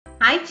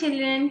Hi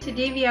children,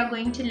 today we are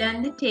going to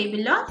learn the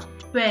table of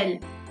 12.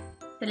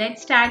 So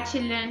let's start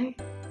children.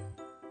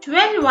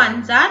 12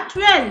 ones are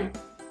 12.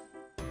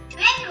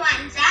 12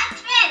 ones are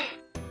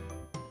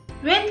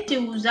 12. 12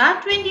 twos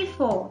are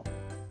 24.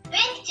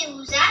 12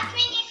 twos are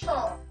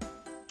 24.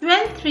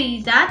 12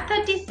 threes are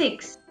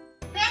 36.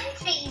 12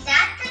 threes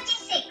are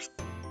 36.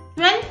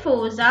 12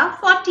 fours are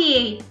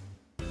 48.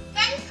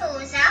 12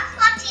 fours are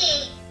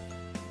 48.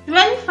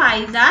 12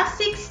 fives are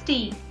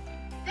 60.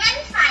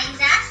 12 fives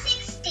are 60.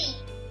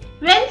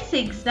 12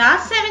 sixes are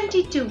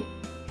 72. 12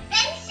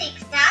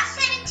 sixes are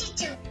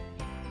 72.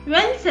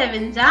 12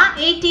 sevens are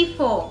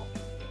 84.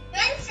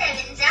 12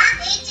 sevens are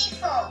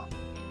 84.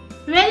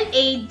 12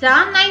 eights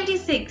are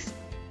 96.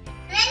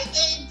 12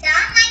 eights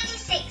are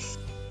 96.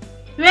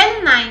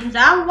 12 nines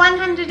are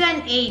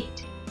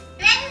 108.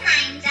 12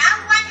 nines are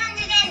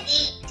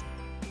 108.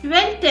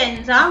 12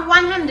 tens are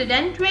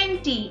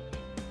 120.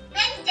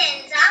 12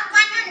 tens are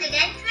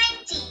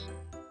 120.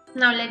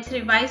 Now let's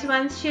revise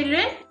once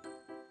children.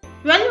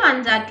 12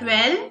 ones are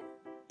 12.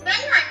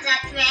 12 ones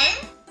are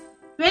 12.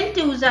 12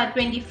 twos are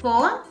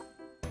 24.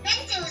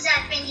 12 twos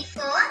are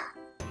 24.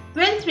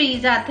 12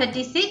 threes are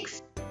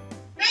 36.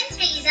 12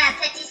 threes are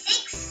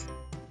 36.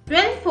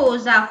 12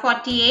 fours are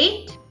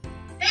 48.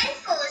 12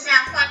 fours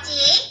are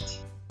 48.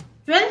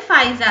 12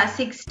 fives are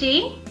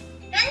 60.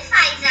 12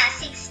 fives are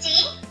 60.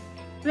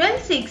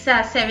 12 sixes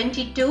are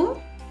 72. 12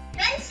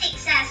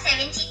 sixes are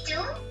 72.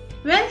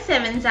 12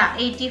 sevens are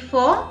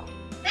 84.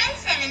 12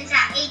 sevens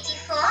are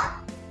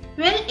 84.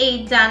 12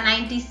 eights are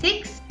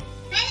 96.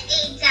 12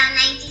 eights are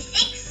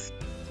 96.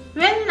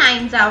 12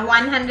 nines are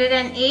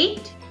 108.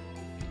 12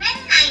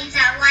 nines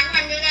are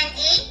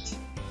 108.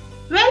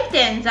 12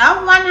 tens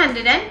are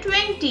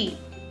 120.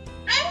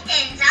 12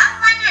 tens are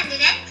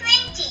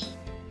 120.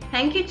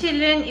 Thank you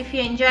children. If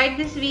you enjoyed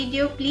this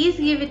video, please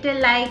give it a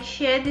like,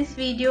 share this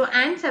video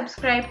and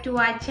subscribe to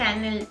our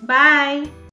channel. Bye.